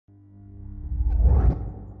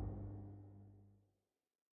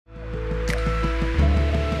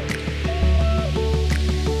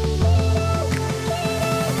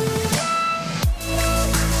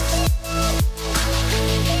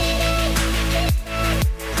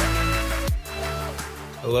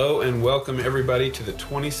and welcome everybody to the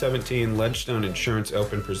 2017 Ledgestone Insurance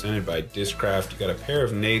Open presented by Discraft. You got a pair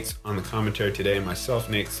of Nates on the commentary today, myself,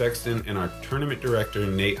 Nate Sexton, and our tournament director,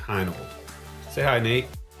 Nate Heinold. Say hi, Nate.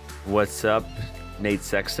 What's up, Nate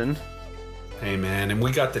Sexton? Hey, man, and we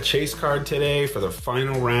got the chase card today for the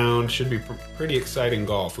final round. Should be pretty exciting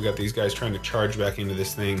golf. We got these guys trying to charge back into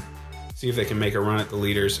this thing, see if they can make a run at the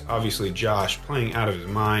leaders. Obviously, Josh playing out of his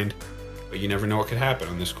mind, but you never know what could happen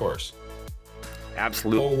on this course.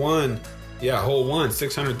 Absolutely. Hole one. Yeah, hole one,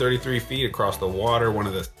 633 feet across the water. One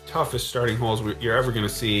of the toughest starting holes you're ever going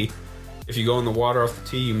to see. If you go in the water off the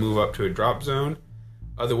tee, you move up to a drop zone.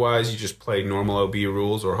 Otherwise, you just play normal OB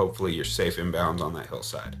rules, or hopefully you're safe inbounds on that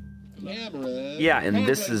hillside. Yeah, and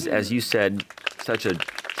this is, as you said, such a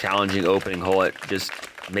challenging opening hole. It just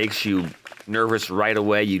makes you nervous right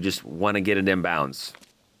away. You just want to get it inbounds.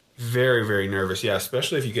 Very, very nervous. Yeah,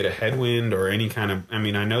 especially if you get a headwind or any kind of... I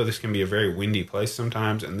mean, I know this can be a very windy place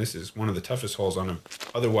sometimes, and this is one of the toughest holes on an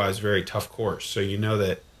otherwise very tough course. So you know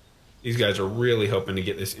that these guys are really hoping to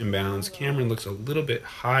get this inbounds. Cameron looks a little bit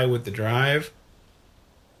high with the drive.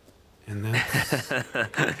 And that's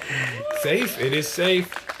safe. It is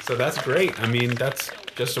safe. So that's great. I mean, that's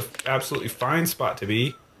just an absolutely fine spot to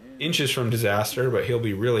be. Inches from disaster, but he'll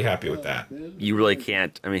be really happy with that. You really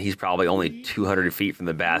can't. I mean, he's probably only 200 feet from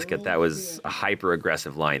the basket. That was a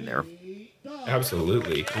hyper-aggressive line there.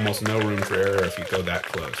 Absolutely. Almost no room for error if you go that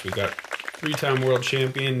close. We've got three-time world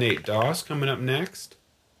champion Nate Doss coming up next.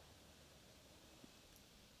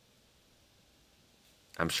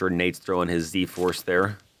 I'm sure Nate's throwing his Z-force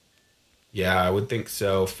there. Yeah, I would think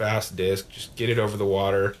so. Fast disc. Just get it over the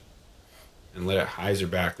water and let it hyzer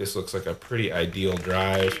back. This looks like a pretty ideal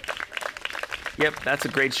drive. Yep, that's a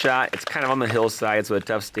great shot. It's kind of on the hillside, so a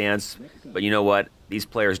tough stance. But you know what? These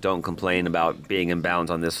players don't complain about being in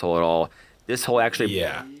bounds on this hole at all. This hole actually,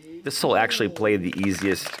 This hole actually played the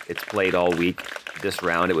easiest it's played all week. This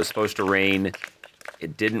round, it was supposed to rain.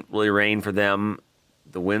 It didn't really rain for them.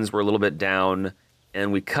 The winds were a little bit down,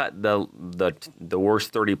 and we cut the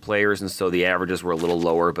worst 30 players, and so the averages were a little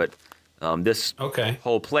lower. But this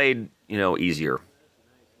hole played, you know, easier.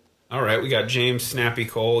 All right, we got James Snappy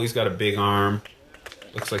Cole. He's got a big arm.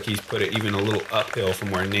 Looks like he's put it even a little uphill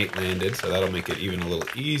from where Nate landed, so that'll make it even a little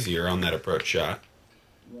easier on that approach shot.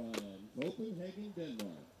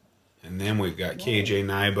 And then we've got KJ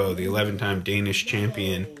Nybo, the 11-time Danish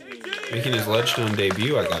champion, making his Ledgestone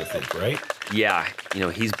debut, I gotta think, right? Yeah, you know,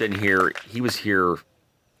 he's been here. He was here,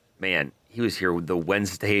 man, he was here the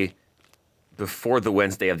Wednesday before the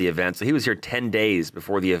Wednesday of the event. So he was here 10 days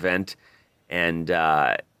before the event and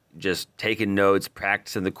just taking notes,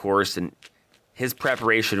 practicing the course, and his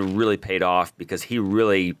preparation really paid off because he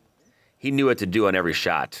knew what to do on every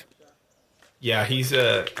shot. Yeah, he's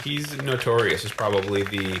notorious as probably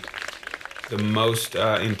the most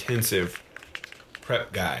intensive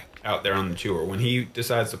prep guy out there on the tour. When he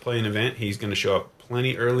decides to play an event, he's going to show up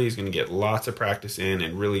plenty early. He's going to get lots of practice in,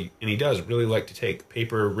 and he does really like to take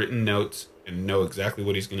paper written notes and know exactly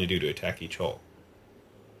what he's going to do to attack each hole.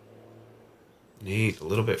 Nate, a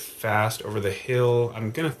little bit fast over the hill. I'm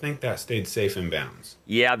going to think that stayed safe in bounds.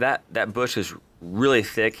 Yeah, that bush is really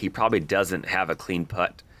thick. He probably doesn't have a clean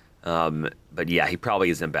putt. But yeah, he probably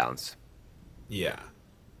is in bounds. Yeah.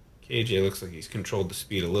 KJ looks like he's controlled the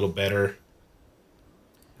speed a little better.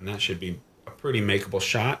 And that should be a pretty makeable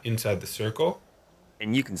shot inside the circle.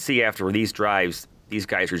 And you can see after these drives, these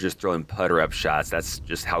guys are just throwing putter-up shots. That's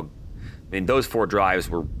just how... I mean, those 4 drives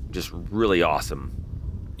were just really awesome.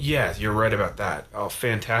 Yeah, you're right about that. Oh,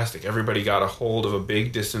 fantastic. Everybody got a hold of a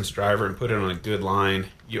big distance driver and put it on a good line.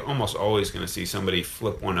 You're almost always going to see somebody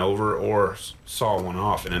flip one over or saw one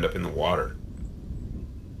off and end up in the water.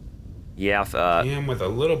 Yeah. Cam with a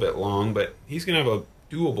little bit long, but he's going to have a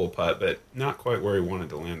doable putt, but not quite where he wanted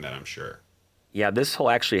to land that, I'm sure. Yeah, this hole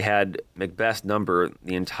actually had Macbeth's number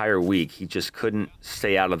the entire week. He just couldn't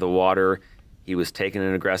stay out of the water. He was taking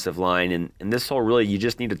an aggressive line, and in this hole, really, you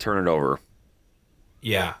just need to turn it over.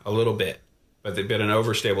 Yeah, a little bit. But they've got an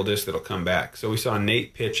overstable disc that'll come back. So we saw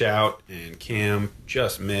Nate pitch out, and Cam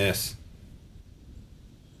just miss.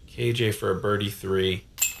 KJ for a birdie 3.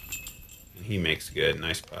 And he makes good.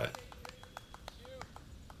 Nice putt.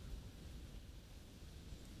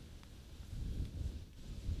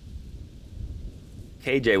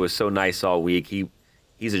 KJ was so nice all week.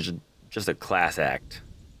 He's just a class act.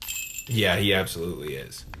 Yeah, he absolutely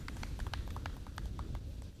is.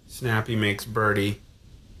 Snappy makes birdie.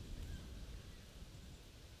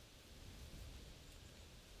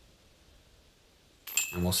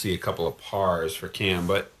 And we'll see a couple of pars for Cam.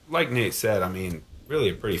 But like Nate said, I mean, really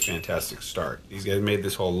a pretty fantastic start. These guys made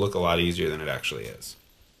this hole look a lot easier than it actually is.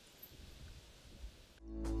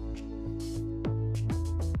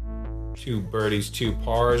 2 birdies, 2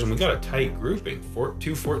 pars, and we got a tight grouping.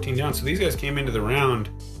 2 14 down. So these guys came into the round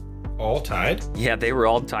all tied. Yeah, they were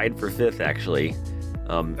all tied for 5th, actually.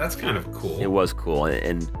 That's kind of cool. It was cool.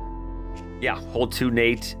 And yeah, hole 2,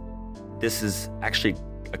 Nate, this is actually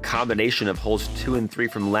a combination of holes 2 and 3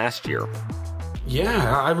 from last year.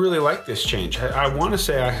 Yeah, I really like this change. I want to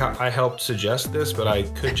say I helped suggest this, but I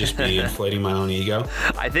could just be inflating my own ego.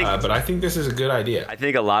 But I think this is a good idea. I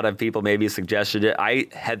think a lot of people maybe suggested it. I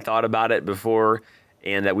had thought about it before,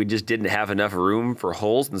 and that we just didn't have enough room for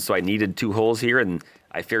holes, and so I needed 2 holes here, and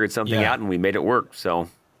I figured something out, and we made it work. So,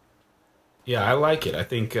 yeah, I like it. I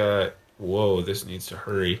think. Whoa, this needs to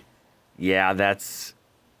hurry. Yeah, that's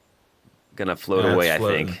gonna float away.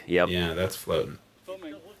 Floating. I think. Yep. Yeah, that's floating.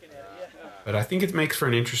 But I think it makes for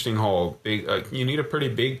an interesting hole. Big, you need a pretty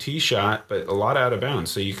big tee shot, but a lot out of bounds.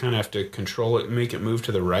 So you kind of have to control it, make it move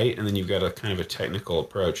to the right, and then you've got a kind of a technical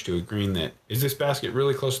approach to a green that... Is this basket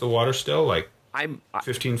really close to the water still? Like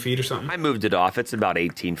 15 feet or something? I moved it off. It's about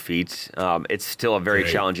 18 feet. It's still a very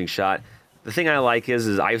challenging shot. The thing I like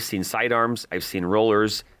is I've seen sidearms, I've seen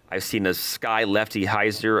rollers, I've seen a sky lefty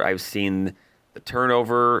hyzer, I've seen the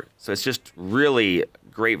turnover. So it's just really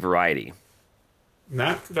great variety. In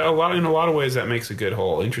a lot of ways, that makes a good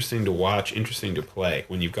hole. Interesting to watch, interesting to play.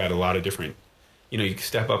 When you've got a lot of different, you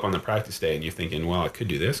step up on the practice day and you're thinking, well, I could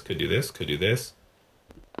do this, could do this, could do this.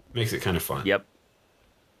 Makes it kind of fun. Yep.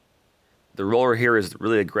 The roller here is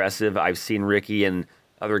really aggressive. I've seen Ricky and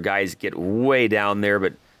other guys get way down there,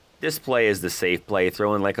 but this play is the safe play.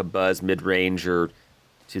 Throwing like a buzz mid-range or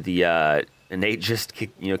to the, and Nate just,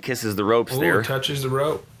 kisses the ropes there. Touches the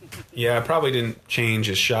rope. Yeah, probably didn't change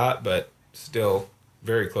his shot, but still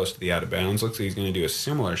very close to the out of bounds. Looks like he's going to do a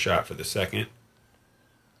similar shot for the second.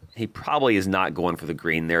 He probably is not going for the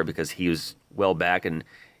green there because he was well back, and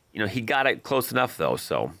he got it close enough though.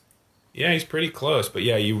 So yeah, he's pretty close, but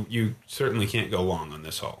yeah, you certainly can't go long on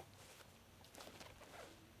this hole.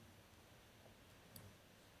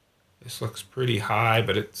 This looks pretty high,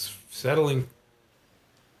 but it's settling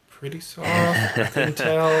pretty soft. I can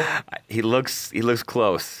tell. He looks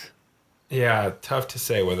close. Yeah, tough to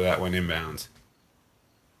say whether that went inbounds.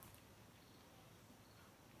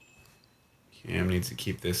 Cam needs to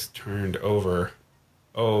keep this turned over.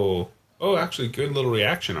 Oh, actually, good little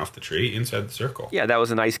reaction off the tree inside the circle. Yeah, that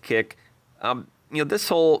was a nice kick. This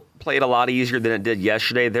hole played a lot easier than it did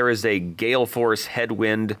yesterday. There is a gale force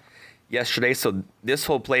headwind yesterday, so this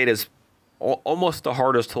hole played as almost the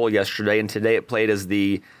hardest hole yesterday, and today it played as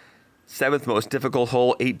the 7th most difficult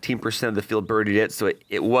hole. 18% of the field birdied it, so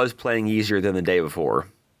it was playing easier than the day before.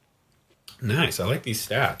 Nice. I like these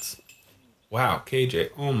stats. Wow, KJ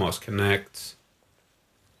almost connects.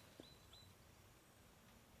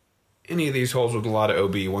 Any of these holes with a lot of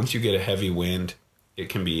OB, once you get a heavy wind, it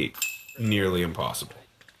can be nearly impossible.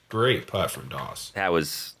 Great putt from Doss. That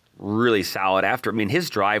was really solid. His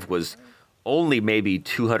drive was only maybe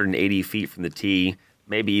 280 feet from the tee,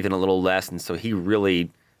 maybe even a little less, and so he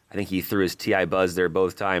really... I think he threw his TI buzz there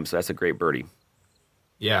both times, so that's a great birdie.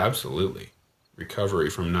 Yeah, absolutely. Recovery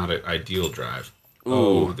from not an ideal drive. Ooh.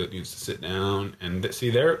 Oh, that needs to sit down. And see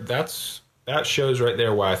there, that shows right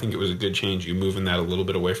there why I think it was a good change. You moving that a little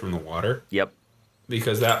bit away from the water. Yep.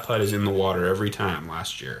 Because that putt is in the water every time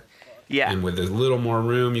last year. Yeah. And with a little more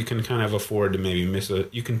room, you can kind of afford to maybe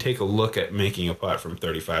you can take a look at making a putt from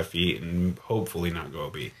 35 feet and hopefully not go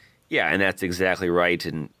OB. Yeah, and that's exactly right.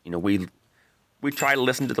 And, we try to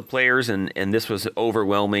listen to the players, and this was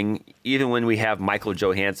overwhelming. Even when we have Michael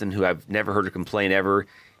Johansson, who I've never heard a complaint ever,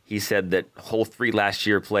 he said that hole 3 last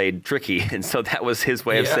year played tricky, and so that was his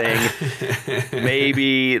way of saying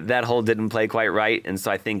maybe that hole didn't play quite right, and so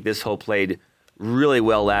I think this hole played really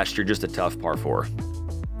well last year, just a tough par 4.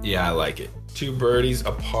 Yeah, I like it. 2 birdies,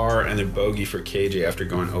 a par, and then bogey for KJ after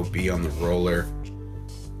going OB on the roller.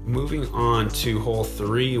 Moving on to hole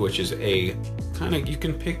 3, which is a kind of, you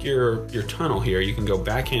can pick your tunnel here. You can go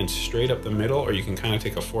backhand straight up the middle, or you can kind of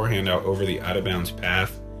take a forehand out over the out of bounds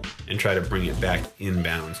path and try to bring it back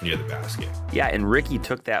inbounds near the basket. Yeah, and Ricky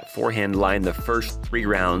took that forehand line the first 3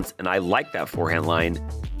 rounds, and I like that forehand line,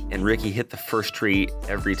 and Ricky hit the first tree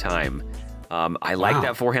every time. I like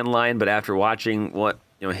that forehand line, but after watching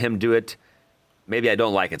him do it, maybe I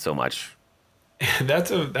don't like it so much. That's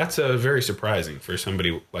a very surprising for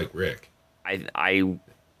somebody like Rick.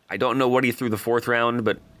 I don't know what he threw the 4th round,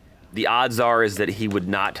 but the odds are is that he would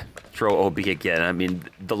not throw OB again.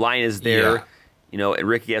 The line is there. Yeah.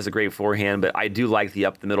 Ricky has a great forehand, but I do like the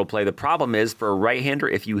up the middle play. The problem is for a right-hander,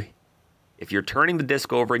 if you're turning the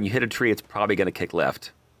disc over and you hit a tree, it's probably going to kick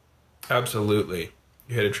left. Absolutely.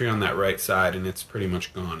 You hit a tree on that right side, and it's pretty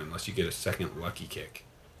much gone unless you get a second lucky kick.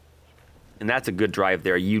 And that's a good drive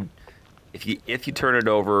there. if you turn it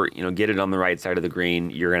over, get it on the right side of the green,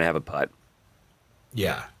 you're gonna have a putt.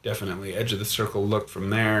 Yeah, definitely. Edge of the circle look from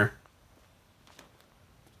there.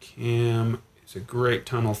 Cam is a great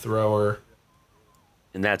tunnel thrower.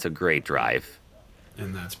 And that's a great drive.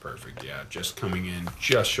 And that's perfect, yeah. Just coming in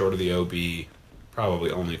just short of the OB,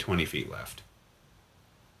 probably only 20 feet left.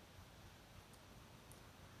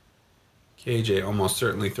 KJ almost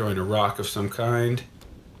certainly throwing a rock of some kind.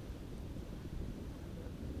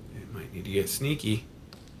 It might need to get sneaky.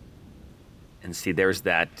 And see, there's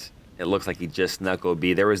that. It looks like he just snuck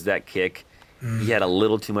OB. There was that kick. He had a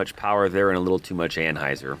little too much power there and a little too much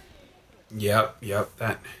Anheuser. Yep.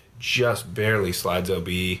 That just barely slides OB.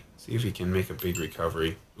 See if he can make a big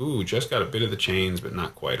recovery. Ooh, just got a bit of the chains, but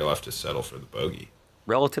not quite. He'll have to settle for the bogey.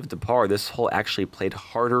 Relative to par, this hole actually played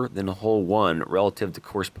harder than hole 1 relative to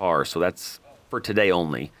course par. So that's for today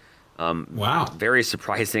only. Wow. Very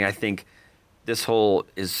surprising. I think this hole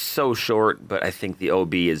is so short, but I think the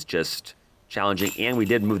OB is just challenging. And we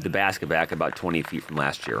did move the basket back about 20 feet from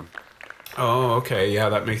last year. Oh, okay. Yeah,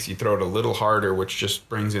 that makes you throw it a little harder, which just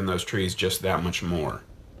brings in those trees just that much more.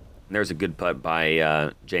 And there's a good putt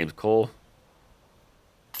by James Cole.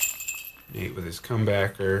 Nate with his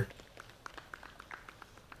comebacker.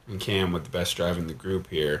 And Cam with the best drive in the group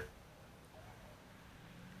here.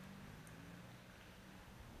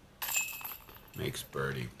 Makes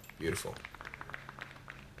birdie. Beautiful.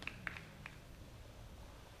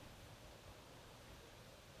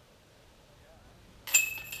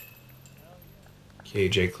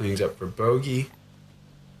 KJ cleans up for bogey.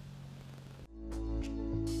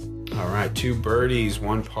 All right, 2 birdies,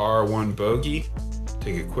 1 par, 1 bogey.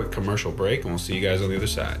 Take a quick commercial break, and we'll see you guys on the other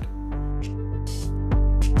side.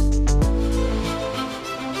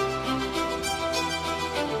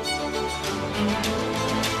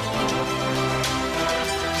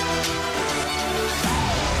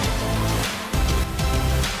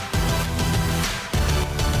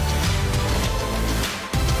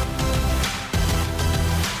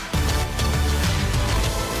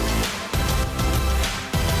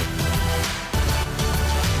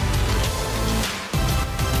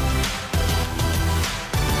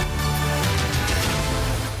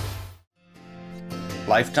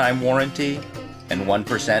 Lifetime warranty, and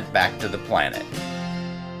 1% back to the planet.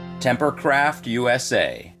 Tempercraft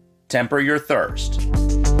USA. Temper your thirst.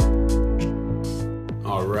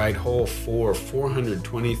 All right, hole 4,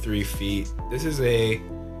 423 feet. This is a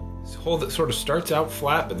hole that sort of starts out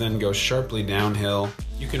flat but then goes sharply downhill.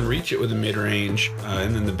 You can reach it with a mid-range,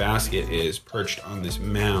 and then the basket is perched on this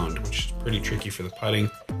mound, which is pretty tricky for the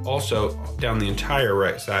putting. Also, down the entire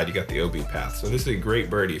right side, you got the OB path. So this is a great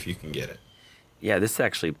birdie if you can get it. Yeah, this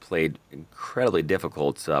actually played incredibly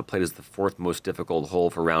difficult. Played as the 4th most difficult hole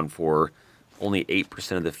for round 4. Only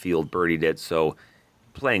 8% of the field birdied it, so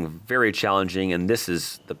playing very challenging. And this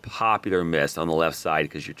is the popular miss on the left side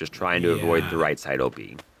because you're just trying to avoid the right side OB.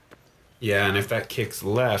 Yeah, and if that kicks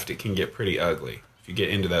left, it can get pretty ugly. If you get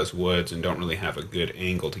into those woods and don't really have a good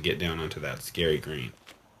angle to get down onto that scary green.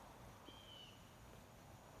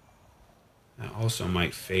 That also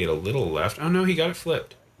might fade a little left. Oh no, he got it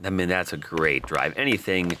flipped. I mean, that's a great drive.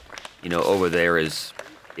 Anything, over there is,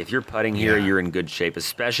 if you're putting here, you're in good shape,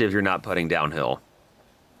 especially if you're not putting downhill.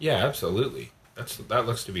 Yeah, absolutely. That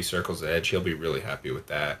looks to be Circle's edge. He'll be really happy with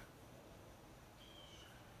that.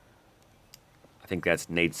 I think that's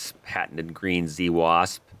Nate's patented green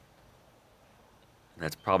Z-Wasp.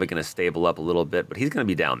 That's probably going to stable up a little bit, but he's going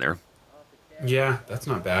to be down there. Yeah, that's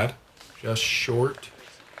not bad. Just short.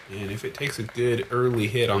 And if it takes a good early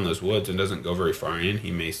hit on those woods and doesn't go very far in,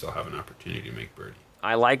 he may still have an opportunity to make birdie.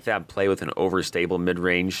 I like that play with an overstable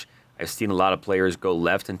mid-range. I've seen a lot of players go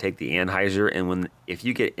left and take the Anheuser, and if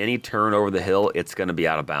you get any turn over the hill, it's going to be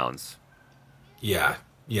out of bounds. Yeah,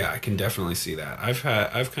 I can definitely see that.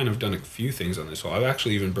 I've kind of done a few things on this hole. I've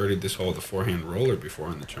actually even birdied this hole with a 4-hand roller before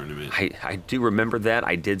in the tournament. I do remember that.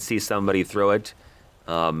 I did see somebody throw it,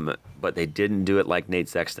 but they didn't do it like Nate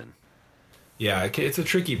Sexton. Yeah, it's a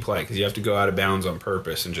tricky play because you have to go out of bounds on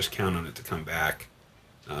purpose and just count on it to come back.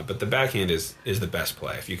 But the backhand is the best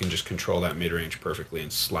play if you can just control that mid-range perfectly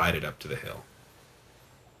and slide it up to the hill.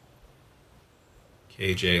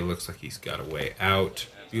 KJ looks like he's got a way out.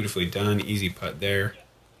 Beautifully done. Easy putt there.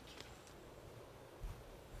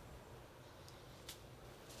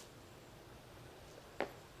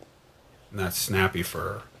 And that's snappy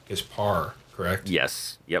for his par, correct?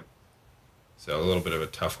 Yes. Yep. So a little bit of a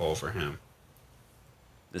tough hole for him.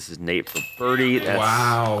 This is Nate for birdie.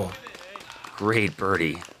 Wow. Great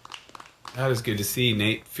birdie. That is good to see.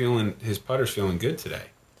 Nate his putter's feeling good today.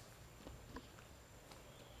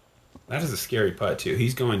 That is a scary putt, too.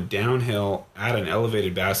 He's going downhill at an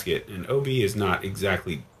elevated basket, and OB is not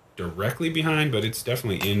exactly directly behind, but it's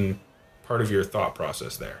definitely in part of your thought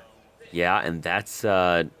process there. Yeah, and that's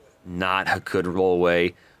not a good roll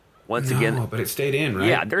away. Once again, but it stayed in, right?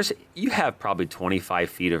 Yeah, you have probably 25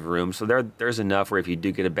 feet of room, so there's enough where if you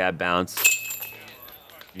do get a bad bounce,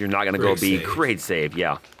 you're not going to go be great save.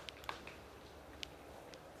 Yeah.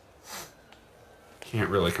 Can't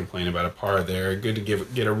really complain about a par there. Good to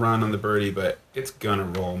get a run on the birdie, but it's gonna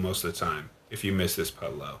roll most of the time if you miss this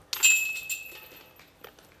putt low.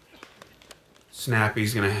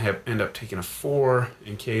 Snappy's gonna end up taking a 4,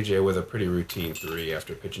 and KJ with a pretty routine 3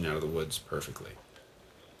 after pitching out of the woods perfectly.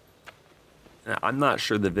 Now, I'm not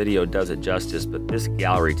sure the video does it justice, but this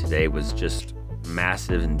gallery today was just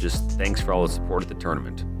massive, and just thanks for all the support at the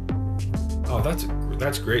tournament. Oh,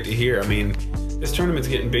 that's great to hear. I mean, this tournament's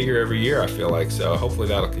getting bigger every year, I feel like, so hopefully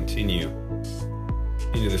that'll continue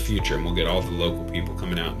into the future, and we'll get all the local people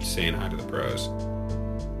coming out and saying hi to the pros.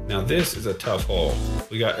 Now, this is a tough hole.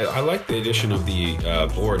 I like the addition of the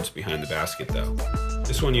boards behind the basket, though.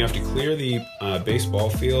 This one, you have to clear the baseball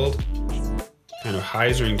field, kind of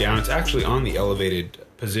hyzering down. It's actually on the elevated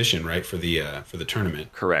position, right, for the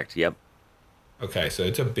tournament? Correct, yep. Okay, so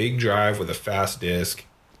it's a big drive with a fast disc,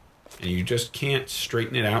 and you just can't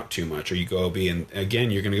straighten it out too much, or you go OB. And again,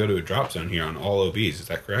 you're going to go to a drop zone here on all OBs. Is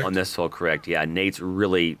that correct? On this hole, correct. Yeah, Nate's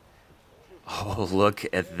really... Oh, look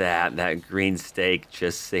at that. That green stake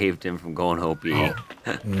just saved him from going OB. Oh,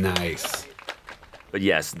 nice. But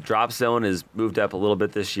yes, drop zone has moved up a little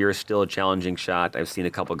bit this year. Still a challenging shot. I've seen a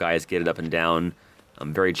couple guys get it up and down.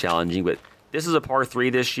 Very challenging. But this is a par 3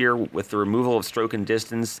 this year with the removal of stroke and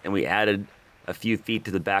distance, and we added a few feet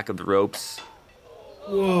to the back of the ropes.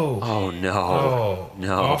 Whoa. Oh, no. Oh,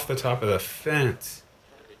 no. Off the top of the fence.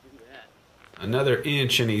 Another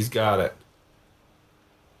inch, and he's got it.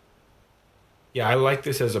 Yeah, I like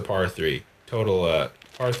this as a par 3. Total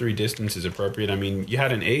par 3 distance is appropriate. I mean, you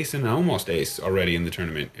had an ace and an almost ace already in the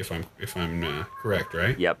tournament, if I'm correct,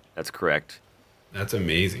 right? Yep, that's correct. That's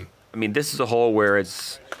amazing. I mean, this is a hole where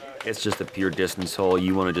it's just a pure distance hole.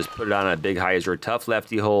 You want to just put it on a big hyzer, tough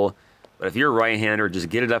lefty hole. But if you're a right-hander, just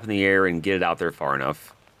get it up in the air and get it out there far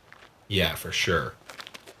enough. Yeah, for sure.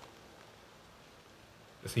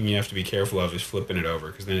 The thing you have to be careful of is flipping it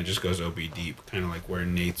over, because then it just goes OB deep, kind of like where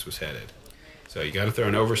Nate's was headed. So you got to throw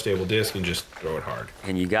an overstable disc and just throw it hard.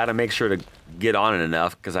 And you got to make sure to get on it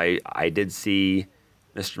enough, because I did see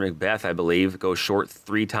Mr. Macbeth, I believe, go short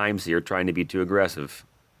 3 times here trying to be too aggressive.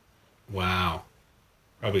 Wow.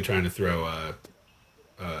 Probably trying to throw a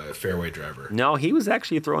fairway driver. No, he was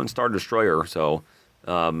actually throwing Star Destroyer, so...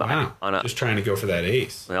 wow, just trying to go for that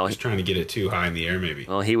ace. Well, just trying to get it too high in the air, maybe.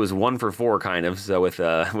 Well, he was 1 for 4, kind of, so with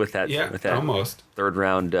that almost third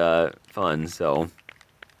round fun, so...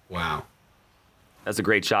 Wow. That's a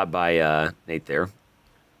great shot by Nate there.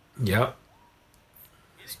 Yep.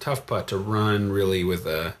 It's a tough putt to run, really, with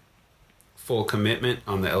a full commitment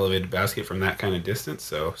on the elevated basket from that kind of distance,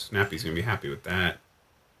 so Snappy's going to be happy with that.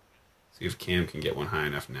 See if Cam can get one high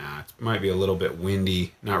enough. Nah, it might be a little bit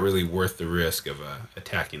windy, not really worth the risk of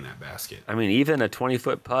attacking that basket. I mean, even a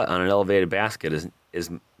 20-foot putt on an elevated basket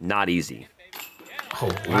is not easy.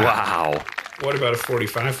 Oh, wow. What about a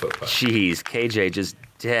 45-foot putt? Jeez, KJ just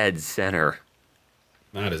dead center.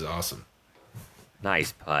 That is awesome.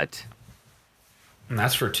 Nice putt. And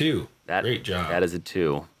that's for 2. Great job. That is a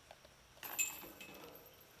 2.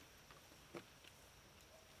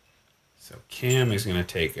 So Cam is going to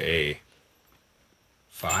take a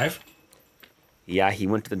 5. Yeah, he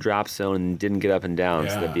went to the drop zone and didn't get up and down,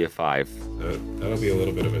 so that'd be a 5. So that'll be a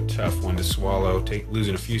little bit of a tough one to swallow.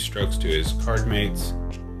 Losing a few strokes to his card mates.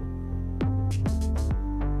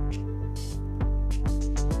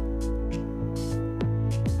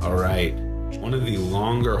 All right, one of the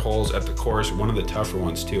longer holes at the course, one of the tougher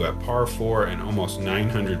ones too, at par 4 and almost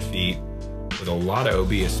 900 feet with a lot of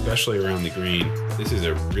OB, especially around the green. This is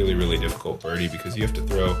a really, really difficult birdie because you have to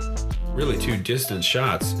throw really 2 distance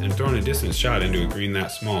shots, and throwing a distance shot into a green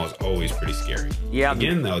that small is always pretty scary. Yeah.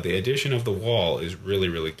 Again, though, the addition of the wall is really,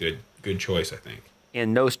 really good choice, I think.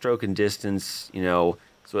 And no stroke and distance, you know,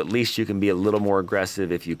 so at least you can be a little more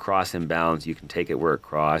aggressive. If you cross in bounds, you can take it where it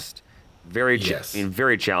crossed. Very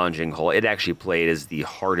challenging hole. It actually played as the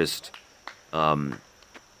hardest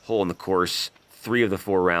hole in the course 3 of the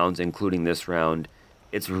 4 rounds, including this round.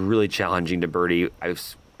 It's really challenging to birdie.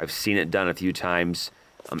 I've seen it done a few times.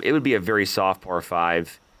 It would be a very soft par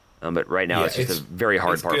 5, but right now it's just a very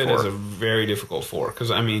hard par 4. It's good as a very difficult 4,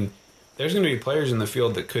 because, I mean, there's going to be players in the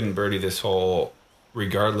field that couldn't birdie this hole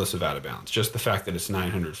regardless of out of bounds. Just the fact that it's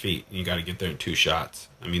 900 feet, and you got to get there in 2 shots.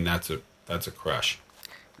 I mean, that's a crush.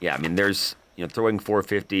 Yeah, I mean, there's, throwing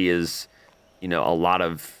 450 is, a lot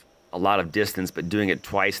of distance, but doing it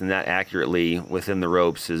twice and that accurately within the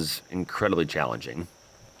ropes is incredibly challenging.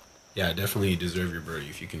 Yeah, definitely you deserve your birdie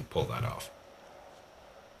if you can pull that off.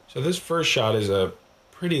 So this first shot is a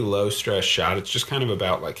pretty low stress shot. It's just kind of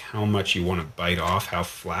about like how much you want to bite off, how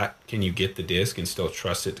flat can you get the disc and still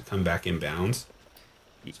trust it to come back in bounds.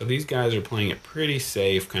 So these guys are playing it pretty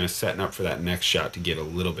safe, kind of setting up for that next shot to get a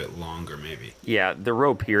little bit longer maybe. Yeah, the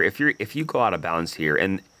rope here, if you go out of bounds here,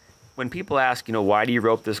 and when people ask, why do you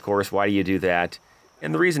rope this course, why do you do that?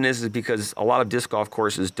 And the reason is because a lot of disc golf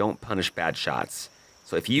courses don't punish bad shots.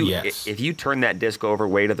 So if you turn that disc over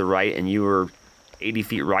way to the right and you were 80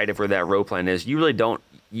 feet right of where that rope line is, you really don't,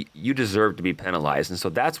 you deserve to be penalized. And so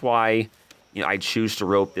that's why, I choose to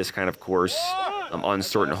rope this kind of course on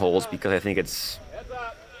certain holes, because I think it's...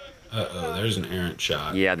 Uh-oh, there's an errant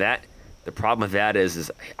shot. Yeah, the problem with that is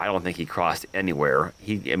I don't think he crossed anywhere.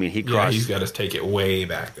 He crossed... Yeah, he's got to take it way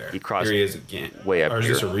back there. He crossed... Here he is again. Way up here. Or is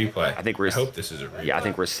here. this a replay? I hope this is a replay. Yeah, I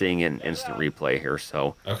think we're seeing an instant replay here,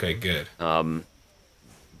 so... Okay, good.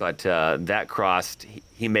 But that crossed,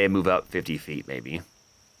 he may move up 50 feet, maybe.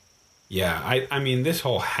 Yeah, I mean, this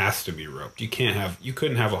hole has to be roped. You couldn't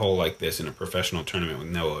have a hole like this in a professional tournament with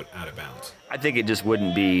no out of bounds. I think it just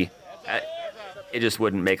wouldn't be... It just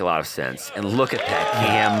wouldn't make a lot of sense. And look at that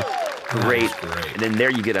cam. Great. And then there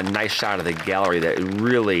you get a nice shot of the gallery that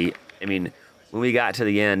really, when we got to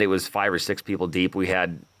the end, it was 5 or 6 people deep. We had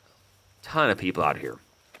a ton of people out here.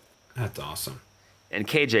 That's awesome. And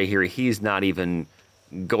KJ here, he's not even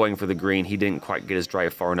going for the green. He didn't quite get his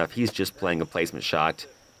drive far enough. He's just playing a placement shot,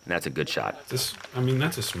 and that's a good shot. That's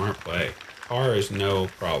a smart play. Par is no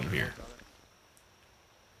problem here.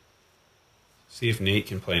 See if Nate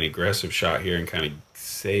can play an aggressive shot here and kind of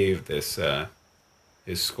save this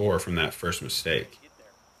his score from that first mistake.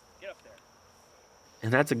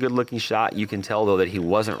 And that's a good-looking shot. You can tell, though, that he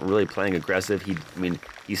wasn't really playing aggressive.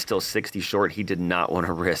 He's still 60 short. He did not want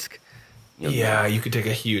to risk. Yeah, you could take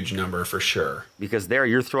a huge number for sure. Because there,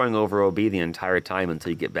 you're throwing over OB the entire time until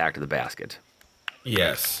you get back to the basket.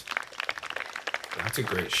 Yes. That's a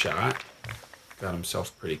great shot. Got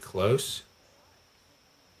himself pretty close.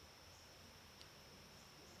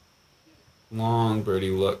 Long birdie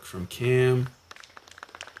look from Cam.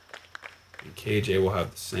 And KJ will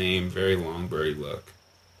have the same very long birdie look.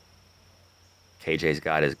 KJ's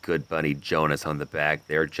got his good buddy Jonas on the back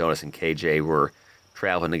there. Jonas and KJ were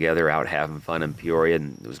traveling together, out having fun in Peoria,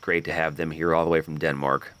 and it was great to have them here all the way from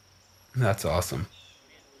Denmark. That's awesome.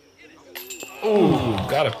 Ooh,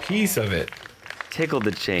 got a piece of it. Tickled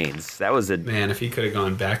the chains. That was a... Man, if he could have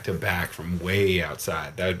gone back to back from way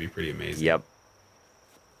outside, that would be pretty amazing. Yep.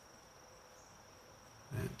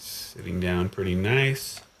 That's sitting down pretty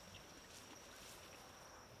nice.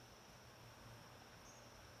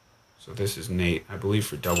 So this is Nate, I believe,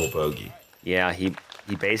 for double bogey. Yeah, he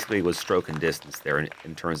basically was stroking distance there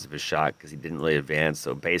in terms of his shot because he didn't really advance,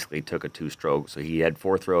 so basically took a 2-stroke. So he had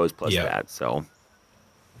 4 throws plus that, so...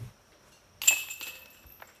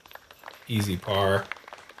 Easy par.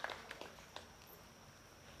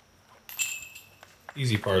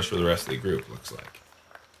 Easy pars for the rest of the group, looks like.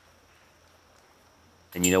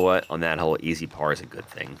 And you know what? On that hole, easy par is a good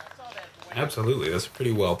thing. Absolutely. That's a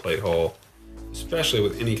pretty well-played hole. Especially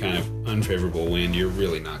with any kind of unfavorable wind, you're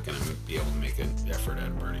really not going to be able to make an effort at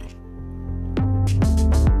a birdie.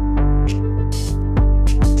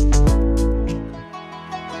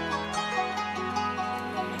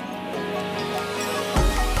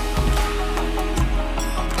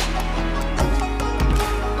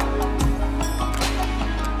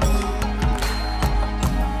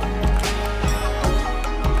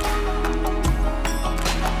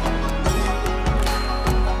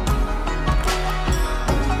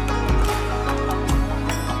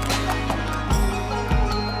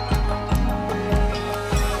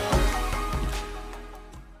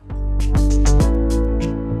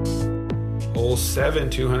 Hole 7,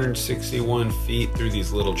 261 feet through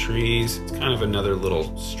these little trees. It's kind of another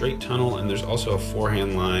little straight tunnel, and there's also a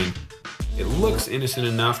forehand line. It looks innocent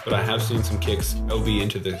enough, but I have seen some kicks OB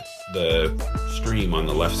into the stream on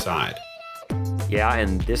the left side. Yeah,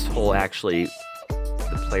 and this hole actually,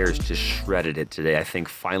 the players just shredded it today. I think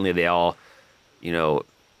finally they all,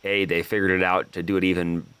 they figured it out to do it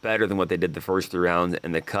even better than what they did the first 3 rounds,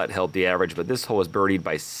 and the cut helped the average, but this hole was birdied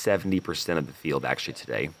by 70% of the field actually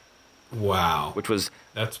today. Wow. Which was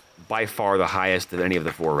that's by far the highest of any of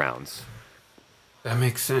the 4 rounds. That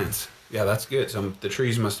makes sense. Yeah, that's good. So the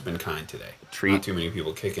trees must have been kind today. Not too many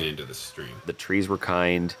people kicking into the stream. The trees were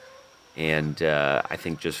kind, and I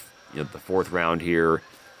think just the 4th round here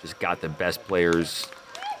just got the best players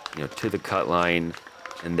to the cut line,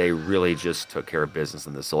 and they really just took care of business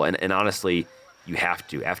on this hole. And honestly, you have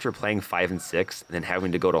to. After playing 5 and 6, and then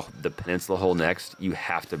having to go to the peninsula hole next, you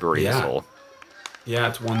have to birdie this hole. Yeah,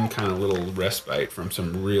 it's one kind of little respite from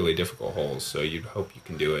some really difficult holes, so you'd hope you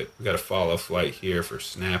can do it. We got a FollowFlight here for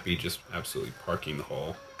Snappy, just absolutely parking the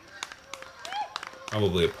hole.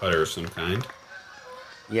 Probably a putter of some kind.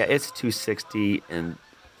 Yeah, it's 260, and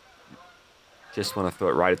just want to throw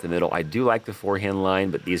it right at the middle. I do like the forehand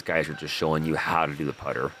line, but these guys are just showing you how to do the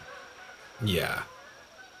putter. Yeah.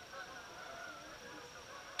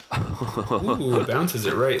 Ooh, bounces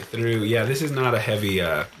it right through. Yeah, this is not a heavy,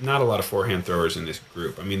 not a lot of forehand throwers in this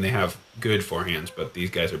group. I mean, they have good forehands, but these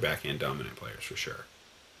guys are backhand dominant players for sure.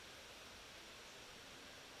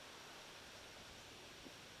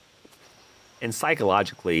 And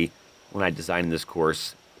psychologically, when I designed this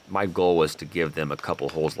course, my goal was to give them a couple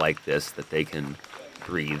holes like this that they can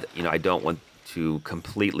breathe. You know, I don't want to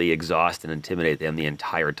completely exhaust and intimidate them the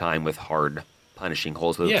entire time with hard, punishing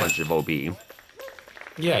holes with a bunch of OB.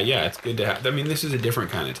 Yeah, it's good to have. I mean, this is a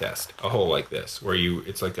different kind of test, a hole like this, where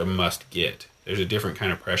it's like a must get. There's a different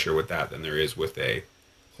kind of pressure with that than there is with a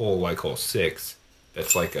hole like hole 6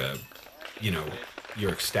 that's like a, you know,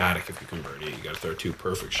 you're ecstatic if you convert it. You got to throw 2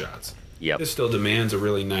 perfect shots. Yep. This still demands a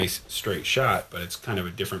really nice straight shot, but it's kind of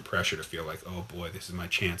a different pressure to feel like, oh boy, this is my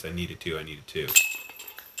chance. I needed to. And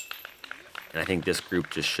I think this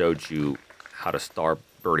group just showed you how to star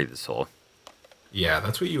birdie this hole. Yeah,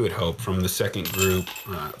 that's what you would hope from the second group,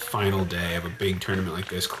 final day of a big tournament like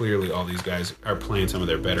this. Clearly, all these guys are playing some of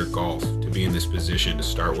their better golf to be in this position to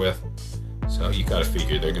start with. So you got to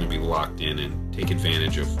figure they're going to be locked in and take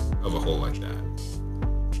advantage of a hole like that.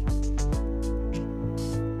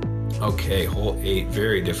 Okay, hole 8,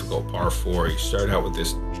 very difficult par 4. You start out with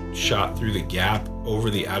this shot through the gap over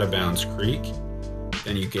the out of bounds creek.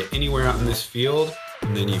 Then you get anywhere out in this field,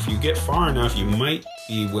 and then if you get far enough, you might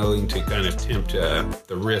be willing to kind of tempt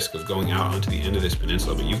the risk of going out onto the end of this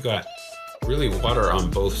peninsula. But you've got really water on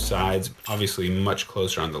both sides, obviously much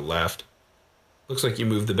closer on the left. Looks like you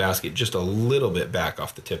moved the basket just a little bit back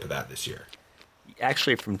off the tip of that this year.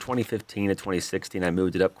 Actually, from 2015 to 2016, I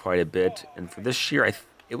moved it up quite a bit. And for this year,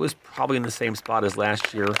 it was probably in the same spot as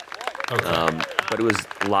last year. Okay. But it was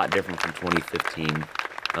a lot different from 2015.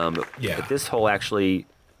 But this hole actually,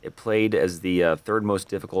 it played as the third most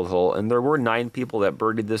difficult hole, and there were 9 people that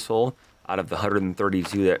birdied this hole out of the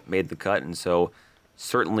 132 that made the cut, and so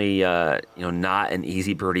certainly, you know, not an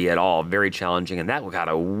easy birdie at all. Very challenging, and that got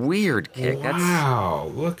a weird kick.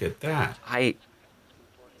 Wow, look at that!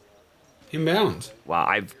 Inbounds. Wow,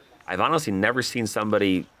 I've honestly never seen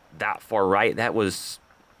somebody that far right. That was,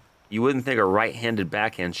 you wouldn't think a right-handed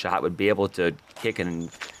backhand shot would be able to kick and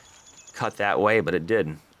cut that way, but it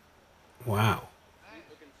did. Wow.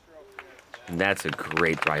 And that's a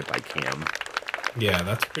great drive by Cam. Yeah,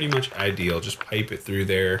 that's pretty much ideal. Just pipe it through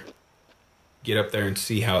there, get up there and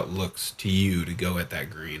see how it looks to you to go at that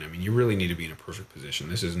green. I mean, you really need to be in a perfect position.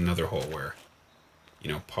 This is another hole where,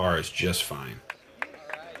 you know, par is just fine.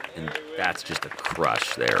 And that's just a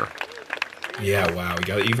crush there. Yeah, wow.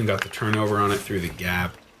 Even got the turnover on it through the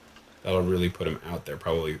gap. That'll really put him out there,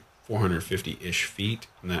 probably 450-ish feet,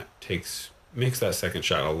 and that makes that second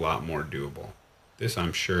shot a lot more doable. This,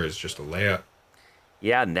 I'm sure, is just a layup.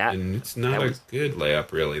 Yeah, and it's not a good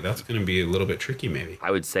layup, really. That's going to be a little bit tricky, maybe.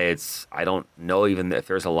 I would say I don't know even if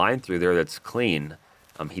there's a line through there that's clean.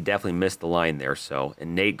 He definitely missed the line there. So,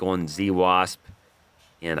 and Nate going Z-Wasp.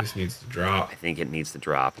 And this needs to drop. I think it needs to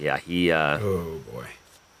drop. Yeah, oh, boy.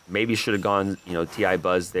 Maybe should have gone, you know, TI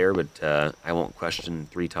Buzz there, but I won't question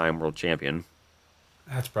 3-time world champion.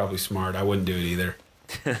 That's probably smart. I wouldn't do it either.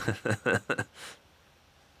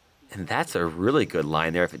 And that's a really good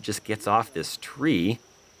line there. If it just gets off this tree,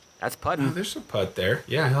 that's putting. Oh, there's a putt there.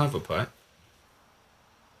 Yeah, he'll have a putt.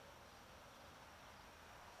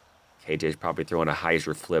 KJ's probably throwing a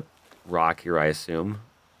hyzer flip rock here, I assume.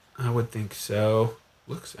 I would think so.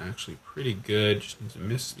 Looks actually pretty good. Just needs to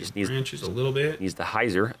miss the branches a little bit. Needs the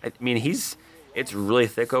hyzer. I mean, it's really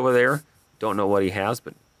thick over there. Don't know what he has,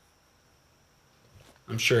 but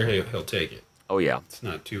I'm sure he'll take it. Oh, yeah. It's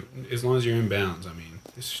not too, as long as you're in bounds. I mean,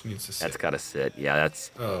 this just needs to sit. That's got to sit. Yeah, that's.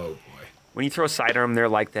 Oh, boy. When you throw a sidearm there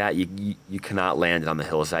like that, you cannot land it on the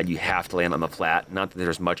hillside. You have to land on the flat. Not that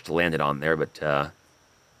there's much to land it on there, but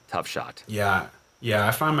tough shot. Yeah. Yeah,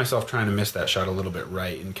 I find myself trying to miss that shot a little bit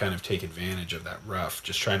right and kind of take advantage of that rough.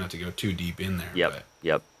 Just try not to go too deep in there.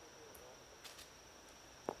 Yep.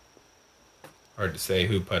 Hard to say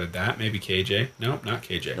who putted that. Maybe KJ. Nope, not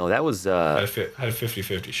KJ. No, that was... had a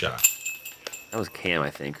 50-50 shot. That was Cam,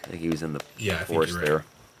 I think. I think he was in the forest I think you're right. there.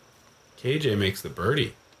 KJ makes the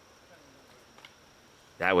birdie.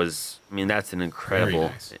 That was, I mean, that's an incredible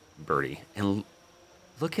nice birdie. And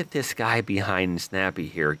look at this guy behind Snappy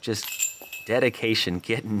here. Just dedication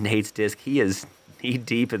getting Nate's disc. He is knee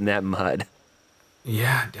deep in that mud.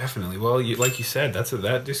 Yeah, definitely. Well, like you said,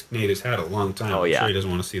 that disc Nate has had a long time. Oh, I'm yeah. sure he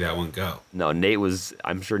doesn't want to see that one go. No, Nate was,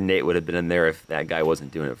 I'm sure Nate would have been in there if that guy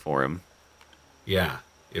wasn't doing it for him. Yeah,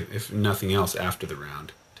 if nothing else after the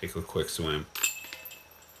round. Take a quick swim.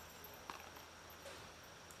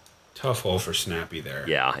 Tough hole for Snappy there.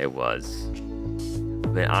 Yeah, it was.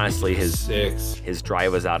 But honestly, his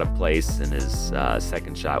drive was out of place and his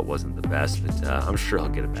second shot wasn't the best, but I'm sure he'll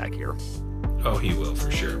get it back here. Oh, he will for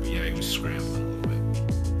sure. But yeah, he was scrambling a little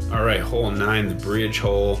bit. All right, hole 9, the bridge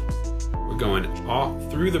hole. We're going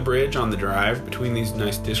off through the bridge on the drive between these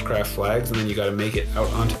nice Discraft flags, and then you got to make it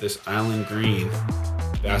out onto this island green.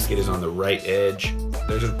 Basket is on the right edge.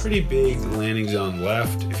 There's a pretty big landing zone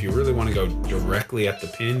left. If you really want to go directly at the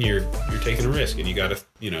pin, you're taking a risk, and you got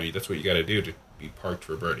to, that's what you got to do to be parked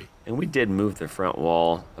for birdie. And we did move the front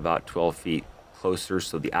wall about 12 feet closer,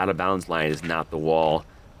 so the out of bounds line is not the wall.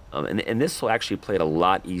 And this will actually play it a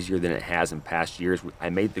lot easier than it has in past years. I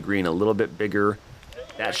made the green a little bit bigger.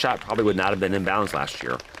 That shot probably would not have been in bounds last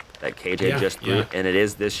year. That KJ just threw, and it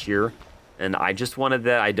is this year. And I just wanted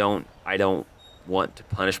that. I don't want to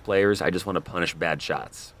punish players. I just want to punish bad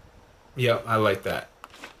shots. Yeah, I like that.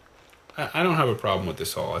 I don't have a problem with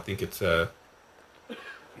this hole. I think it's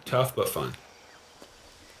tough but fun.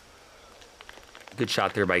 Good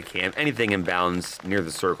shot there by Cam. Anything in bounds near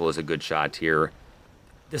the circle is a good shot here.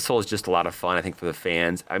 This hole is just a lot of fun, I think, for the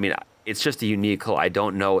fans. I mean, it's just a unique hole. I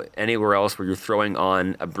don't know anywhere else where you're throwing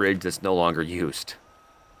on a bridge that's no longer used.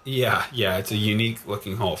 Yeah, it's a unique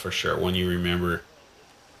looking hole for sure, one you remember.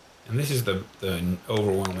 And this is the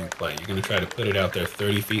overwhelming play. You're going to try to put it out there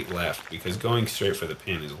 30 feet left, because going straight for the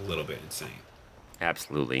pin is a little bit insane.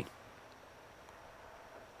 Absolutely.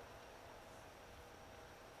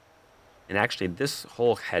 And actually, this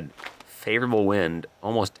hole had favorable wind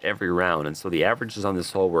almost every round, and so the averages on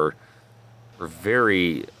this hole were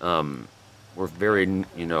very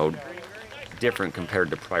different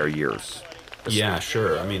compared to prior years. Yeah,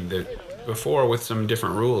 sure. I mean, before with some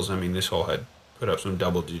different rules, I mean, this hole had put up some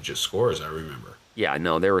double-digit scores, I remember. Yeah,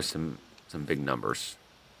 no, there were some big numbers.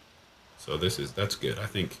 So that's good. I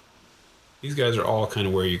think these guys are all kind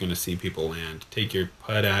of where you're going to see people land. Take your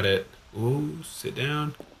putt at it. Ooh, sit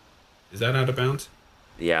down. Is that out of bounds?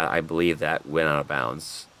 Yeah, I believe that went out of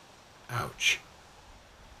bounds. Ouch.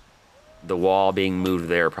 The wall being moved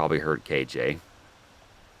there probably hurt KJ.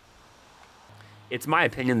 It's my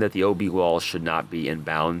opinion that the OB wall should not be in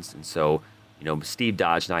bounds, and so, Steve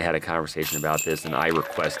Dodge and I had a conversation about this, and I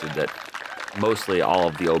requested that mostly all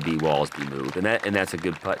of the OB walls be moved, and that's a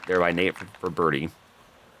good putt there by Nate for birdie.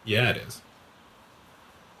 Yeah, it is.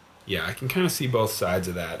 Yeah, I can kind of see both sides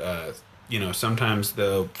of that. Sometimes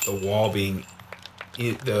the wall being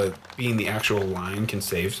the actual line can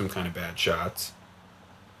save some kind of bad shots.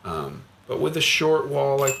 But with a short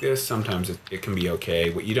wall like this, sometimes it can be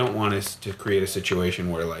okay. What you don't want is to create a situation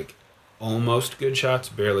where, like, almost good shots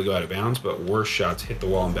barely go out of bounds, but worse shots hit the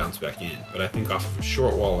wall and bounce back in. But I think off of a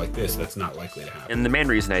short wall like this, that's not likely to happen. And the main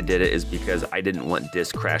reason I did it is because I didn't want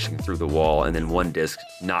disc crashing through the wall and then one disc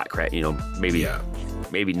not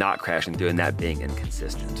maybe not crashing through and that being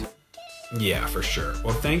inconsistent. Yeah, for sure.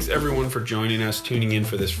 Well, thanks everyone for joining us, tuning in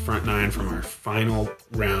for this front nine from our final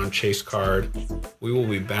round chase card. We will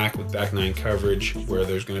be back with back nine coverage where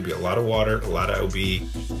there's going to be a lot of water, a lot of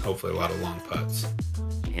OB, hopefully a lot of long putts.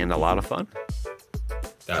 And a lot of fun.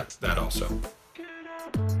 That also.